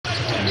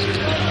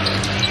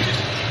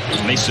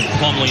Mason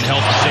Plumlee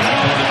held the safety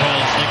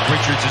protocols. Nick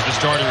Richards is the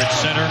starter at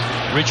center.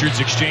 Richards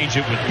exchanged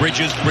it with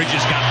Bridges.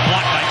 Bridges got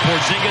blocked by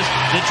Porzingis,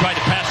 then tried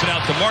to pass it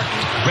out to Martin.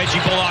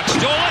 Reggie Bullock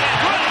stole it and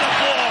run to the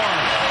floor.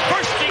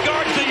 First he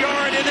guards the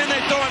yard, and then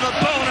they throw him a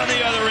bone on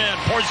the other end.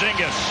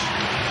 Porzingis.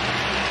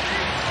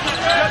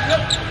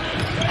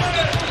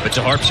 But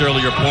to Harp's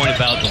earlier point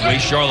about the way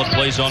Charlotte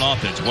plays on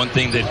offense, one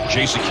thing that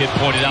Jason Kidd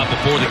pointed out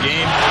before the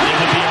game, it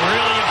would be a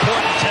really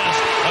important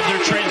test of their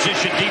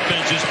transition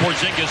defense as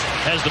Porzingis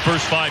has the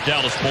first 5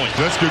 Dallas points.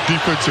 That's good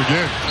defense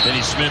again.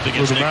 Finney-Smith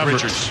against Nick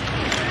Mavericks. Richards.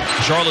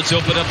 Charlotte's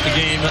opened up the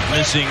game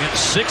missing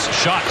 6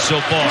 shots so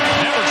far.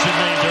 Mavericks have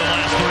made their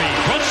last 3.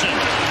 Brunson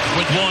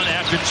with 1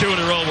 after 2 in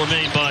a row were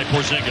made by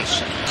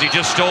Porzingis. He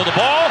just stole the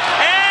ball,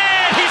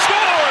 and he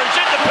scores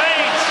in the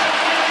paint.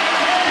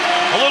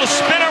 A little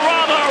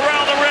spinorama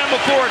around the rim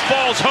before it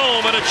falls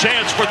home, and a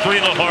chance for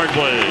 3 the hard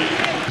way.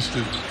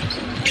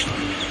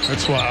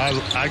 That's why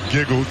I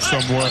giggled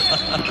somewhat.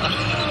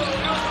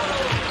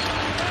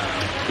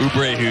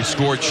 Oubre, who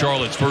scored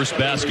Charlotte's first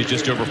basket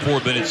just over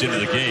 4 minutes into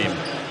the game,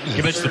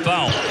 commits the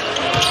foul.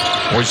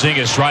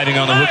 Porzingis riding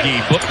on the rookie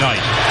book night,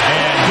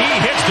 and he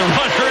hits the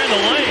runner in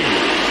the lane.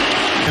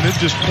 And it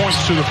just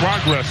points to the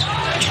progress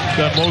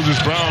that Moses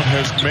Brown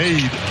has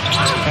made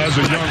as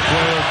a young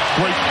player.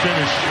 Great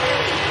finish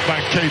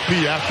by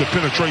KP after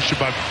penetration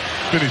by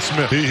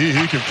Finney-Smith.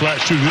 He can flat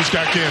shoot. This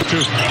guy can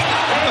too.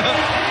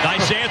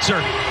 Nice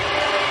answer.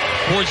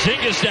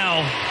 Porzingis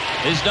now.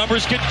 His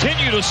numbers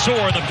continue to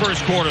soar in the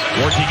first quarter.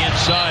 Working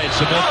inside,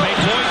 some more paint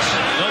points.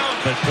 Nope,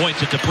 but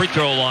points at the free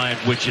throw line,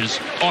 which is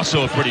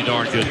also a pretty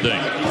darn good thing.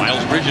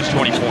 Miles Bridges,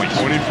 20 points.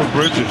 20 for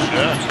Bridges,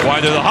 yeah.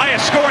 Why they're the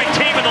highest scoring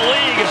team in the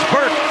league as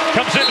Burke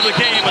comes into the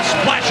game and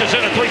splashes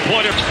in a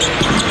three-pointer.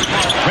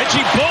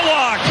 Reggie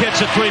Bullock hits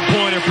a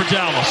three-pointer for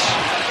Dallas.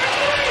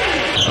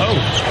 Oh,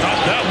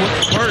 not that one.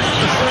 Burke.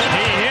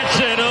 He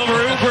hits it over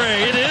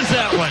Oubre. It is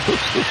that one.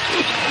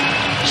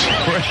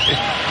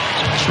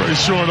 Trey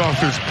showing off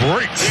his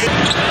breaks.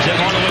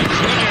 Hardaway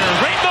Jr.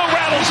 Rainbow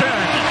rattles in.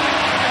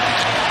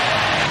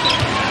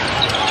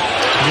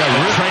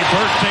 Trey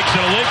Burke takes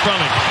it away from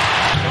him.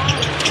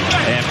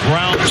 And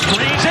Brown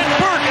screens and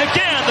Burke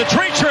again, the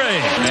tree.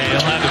 And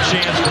he'll have a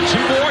chance for 2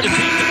 more to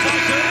beat the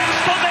Thunder.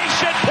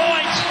 Exclamation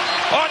point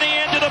on the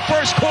end of the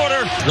first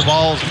quarter. The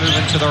ball's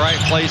moving to the right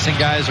place and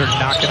guys are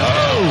knocking it.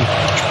 Oh!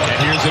 And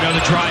here's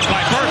another drive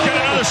by Burke and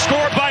another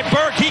score by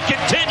Burke. He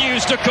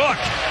continues to cook.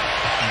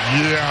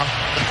 Yeah.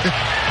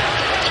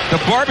 The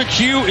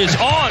barbecue is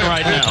on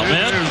right now,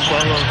 man.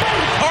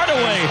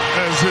 Hardaway.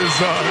 As his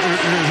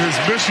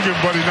Michigan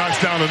buddy knocks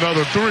down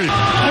another 3.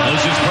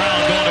 Moses Brown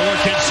going to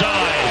work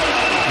inside.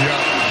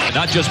 Yeah.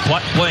 Not just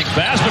playing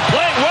fast, but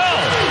playing well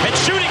and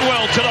shooting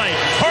well tonight.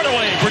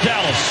 Hardaway for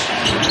Dallas.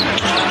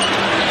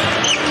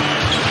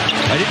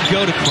 I didn't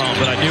go to Crum,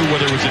 but I knew where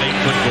there was an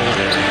 8-foot goal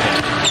there.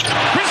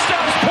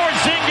 Kristaps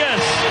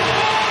Porzingis.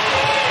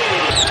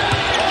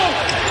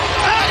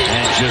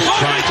 And just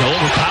trying to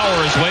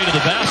overpower his way to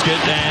the basket,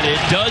 and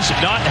it does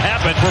not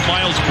happen for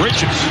Miles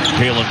Bridges.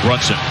 Jalen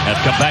Brunson have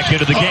come back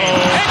into the game.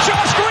 And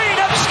Josh Green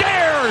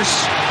upstairs!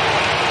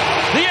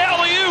 The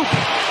alley-oop!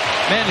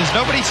 Man, has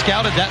nobody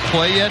scouted that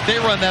play yet? They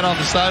run that on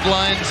the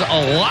sidelines a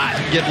lot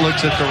and get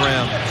looks at the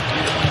rim.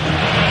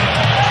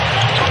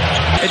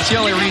 It's the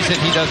only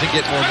reason he doesn't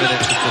get more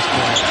minutes at this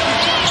point.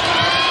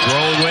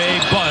 Throw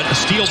away, but a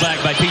steal back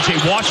by P.J.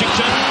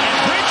 Washington. And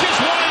Bridges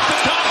wanted the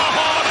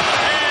tomahawk,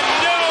 and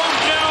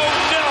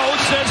no,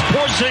 says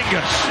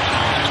Porzingis.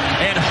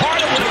 And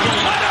Hardaway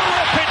will let him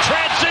rip in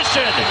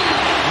transition.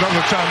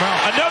 Another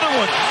timeout. Another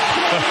one.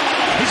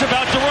 He's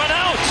about to run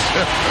out.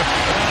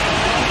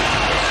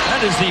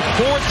 That is the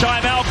 4th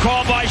timeout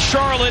called by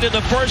Charlotte in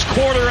the first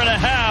quarter and a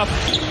half.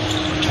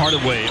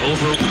 Hardaway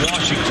over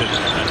Washington.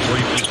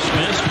 Dorian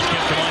Finney-Smith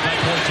kept alive by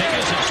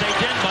Porzingis and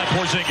saved in by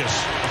Porzingis.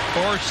 Of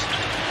course,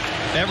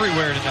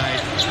 everywhere tonight.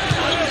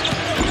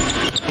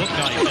 Book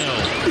night, no.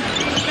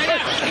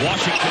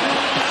 Washington.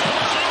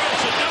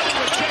 Porzingis,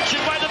 another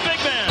rejection by the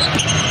big man.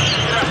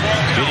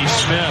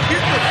 Finney-Smith,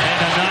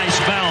 and a nice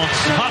bounce.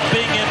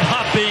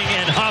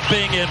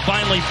 Hopping and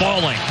finally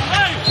falling.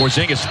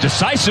 Porzingis,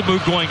 decisive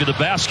move going to the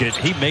basket.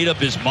 He made up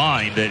his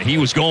mind that he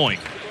was going.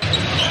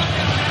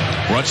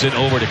 Brunson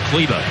over to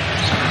Kleba.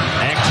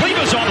 And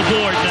Kleba's on the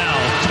board now.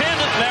 10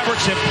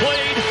 Mavericks have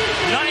played.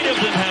 9 of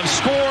them have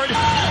scored.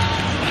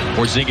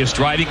 Porzingis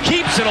driving,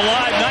 keeps it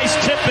alive. Nice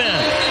tip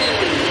in.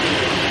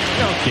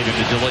 Don't give him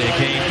the delay of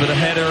game for the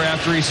header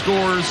after he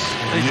scores.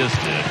 They just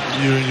did.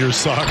 You and your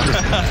soccer.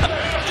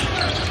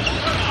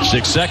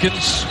 6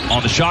 seconds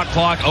on the shot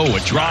clock. Oh, a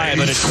drive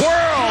and a twirl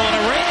and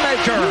a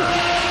rainmaker.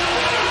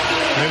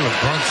 Jalen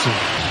Brunson.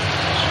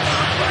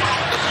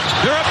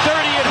 They're up 30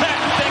 at half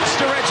thanks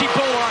to Reggie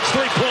Bullock's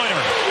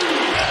three-pointer.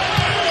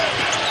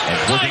 And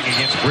working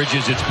against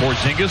Bridges, it's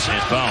Porzingis and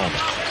fouled.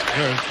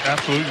 There's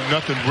absolutely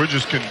nothing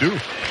Bridges can do.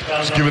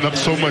 He's giving up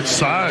so much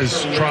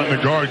size trying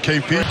to guard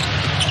KP.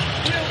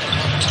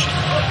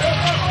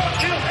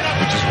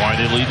 Which is why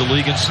they lead the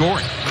league in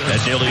scoring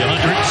at nearly 116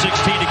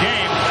 a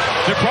game.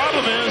 The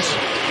problem is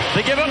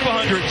They give up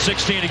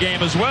 116 a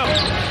game as well.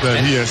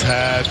 That he has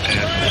had,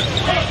 and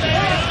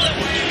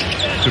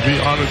to be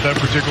honored that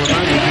particular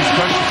night would be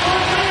special.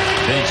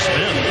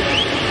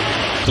 Finney-Smith.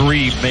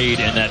 3 made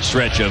in that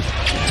stretch of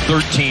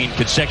 13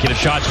 consecutive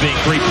shots being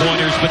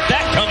three-pointers, but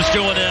that comes to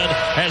an end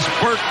as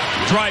Burke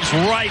drives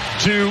right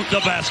to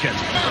the basket.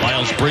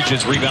 Miles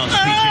Bridges rebounds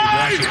PJ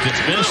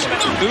Washington's miss.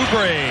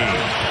 Oubre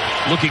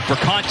looking for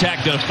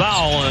contact and a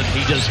foul, and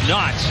he does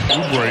not.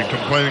 Oubre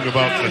complaining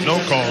about the no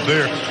call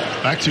there.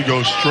 Actually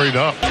goes straight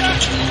up.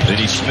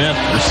 Finney-Smith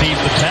received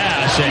the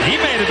pass, and he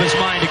made up his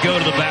mind to go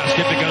to the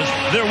basket because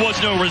there was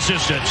no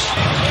resistance.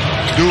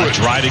 Do it.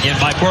 Drive again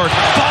by Burke.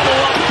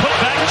 Follow-up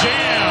put-back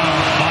jam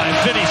by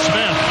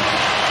Finney-Smith.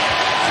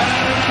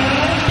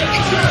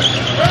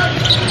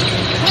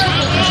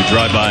 There's a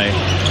drive by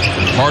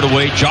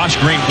Hardaway. Josh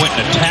Green went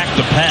and attacked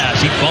the pass.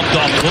 He bumped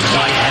off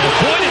Woodbine and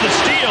avoided the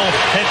steal,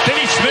 and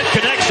Finney-Smith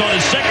connects on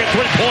his second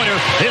three-pointer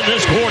in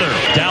this quarter.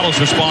 Dallas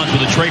responds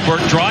with a Trey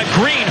Burke drive.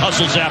 Green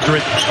hustles after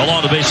it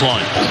along the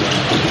baseline.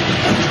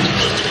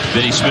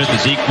 Finney-Smith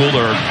is equal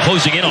or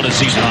closing in on his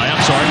season high.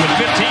 I'm sorry, with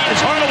 15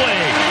 is Hardaway.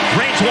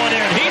 Range one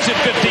there, and he's at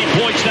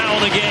 15 points now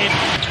in the game.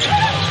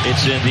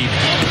 It's in the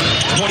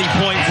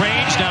 20-point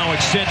range, now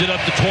extended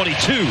up to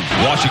 22.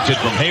 Washington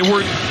from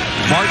Hayward.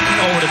 Martin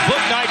over to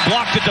Bouknight,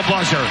 blocked at the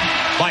buzzer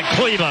by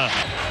Kleba.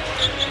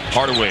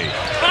 Hardaway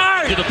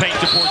to the paint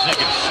to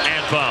Porzingis,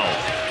 and foul.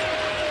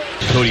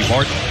 Cody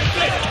Martin.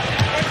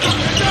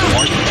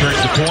 Martin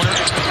turns the corner.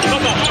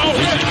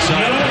 He's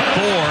inside the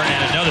 4,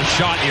 and another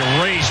shot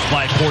erased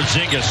by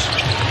Porzingis.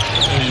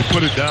 And you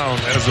put it down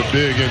as a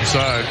big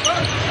inside.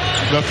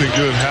 Nothing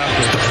good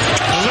happens.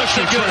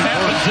 Nothing good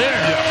happens there.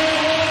 Yeah.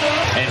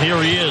 And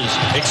here he is,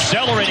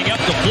 accelerating up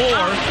the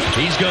floor.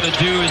 He's going to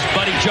do his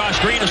buddy Josh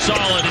Green a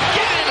solid and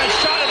get him a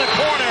shot in the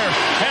corner.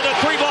 And the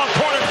three-ball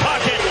corner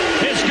pocket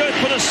is good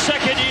for the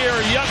second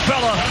year. Young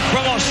fella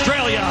from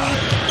Australia.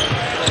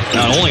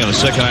 Not only on the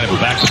second night of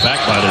a back-to-back,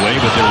 by the way,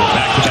 but there were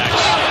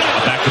back-to-backs.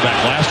 Back-to-back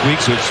last week,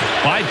 so it's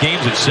 5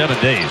 games in 7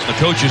 days. The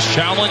coach's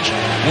challenge,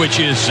 which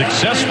is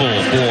successful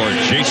for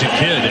Jason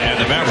Kidd and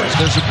the Mavericks.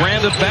 There's a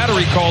brand of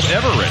battery called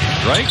Ever-Ready,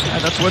 right?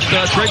 And that's what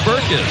Trey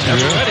Burke is.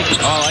 Ever-Ready.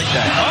 Oh, I like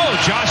that. Oh,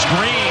 Josh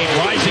Green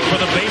rising from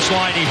the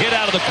baseline. He hit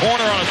out of the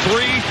corner on a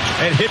 3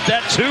 and hit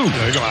that 2. Yeah,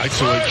 they're going to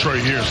isolate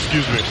Trey here.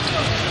 Excuse me.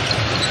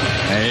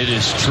 And it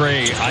is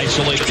Trey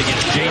isolated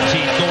against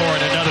JT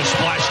Thorne. Another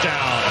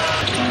splashdown.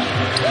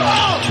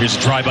 Here's a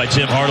try by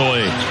Tim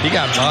Hardaway. He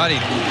got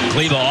bodied.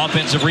 Kleba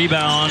offensive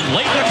rebound.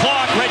 Late in the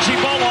clock, Reggie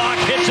Bullock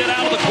hits it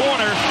out of the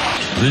corner.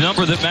 The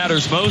number that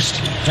matters most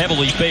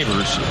heavily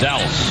favors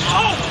Dallas.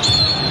 Wow.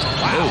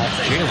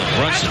 Jalen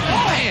Brunson.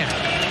 Man.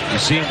 You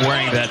see him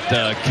wearing that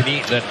KT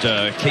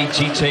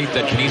tape,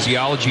 that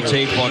kinesiology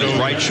tape on his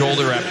right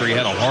shoulder after he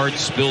had a hard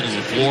spill to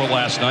the floor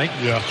last night.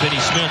 Yeah.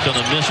 Finney-Smith on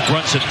the missed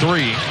Brunson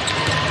 3.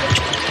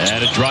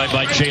 And a drive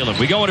by Jalen.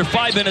 We go under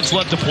 5 minutes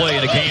left to play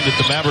in a game that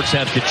the Mavericks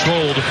have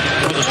controlled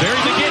from the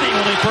very beginning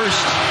when they first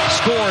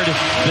scored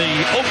the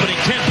opening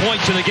 10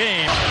 points in the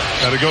game.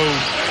 Gotta go.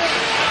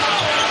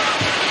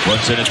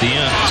 Brunson at the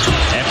end.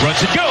 And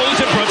Brunson goes,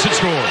 and Brunson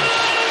scores.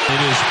 It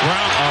is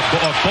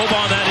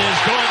Boban, that is,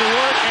 going to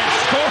work and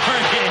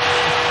scoring.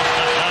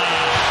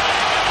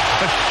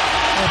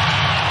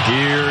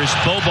 Here's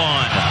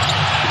Boban.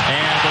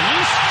 And the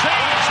loose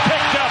change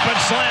picked up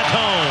and slammed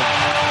home.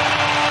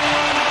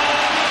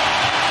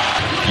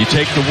 You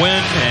take the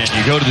win, and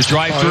you go to the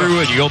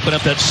drive-thru, and you open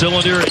up that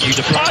cylinder, and you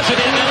deposit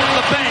it into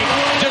the bank,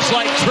 just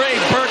like Trey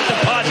Burke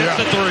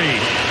deposits the 3.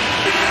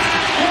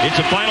 It's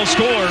a final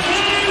score.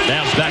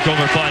 Mavs back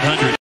over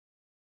 500.